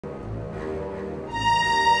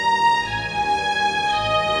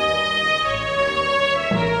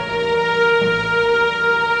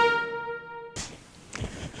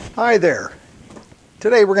Hi there.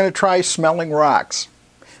 Today we're going to try smelling rocks.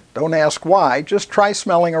 Don't ask why, just try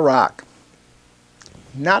smelling a rock.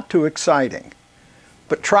 Not too exciting.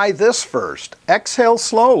 But try this first. Exhale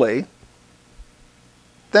slowly,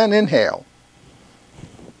 then inhale.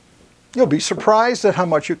 You'll be surprised at how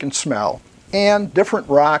much you can smell. And different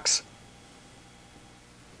rocks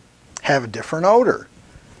have a different odor.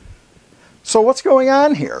 So what's going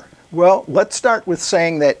on here? Well, let's start with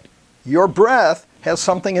saying that your breath has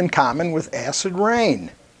something in common with acid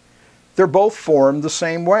rain. They're both formed the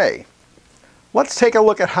same way. Let's take a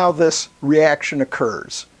look at how this reaction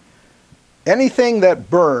occurs. Anything that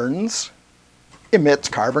burns emits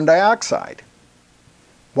carbon dioxide.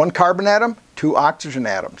 One carbon atom, two oxygen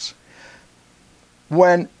atoms.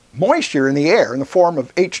 When moisture in the air in the form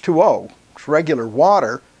of H2O, regular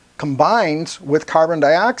water, combines with carbon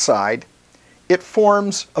dioxide, it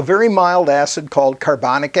forms a very mild acid called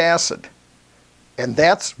carbonic acid. And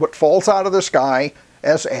that's what falls out of the sky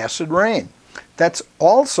as acid rain. That's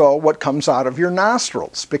also what comes out of your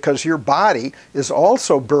nostrils, because your body is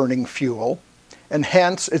also burning fuel, and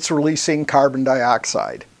hence it's releasing carbon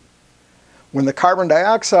dioxide. When the carbon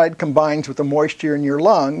dioxide combines with the moisture in your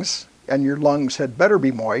lungs, and your lungs had better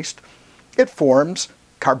be moist, it forms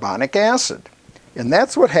carbonic acid. And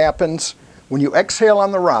that's what happens when you exhale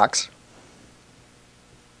on the rocks.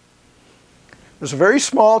 There's a very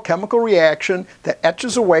small chemical reaction that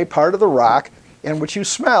etches away part of the rock, and what you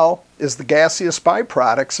smell is the gaseous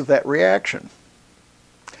byproducts of that reaction.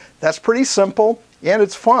 That's pretty simple, and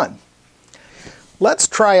it's fun. Let's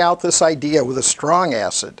try out this idea with a strong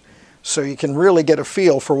acid so you can really get a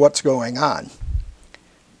feel for what's going on.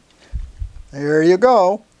 There you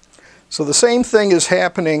go. So the same thing is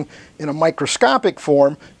happening in a microscopic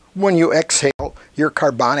form when you exhale your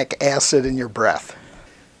carbonic acid in your breath.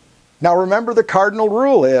 Now remember, the cardinal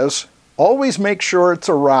rule is always make sure it's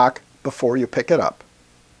a rock before you pick it up.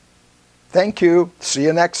 Thank you. See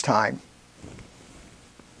you next time.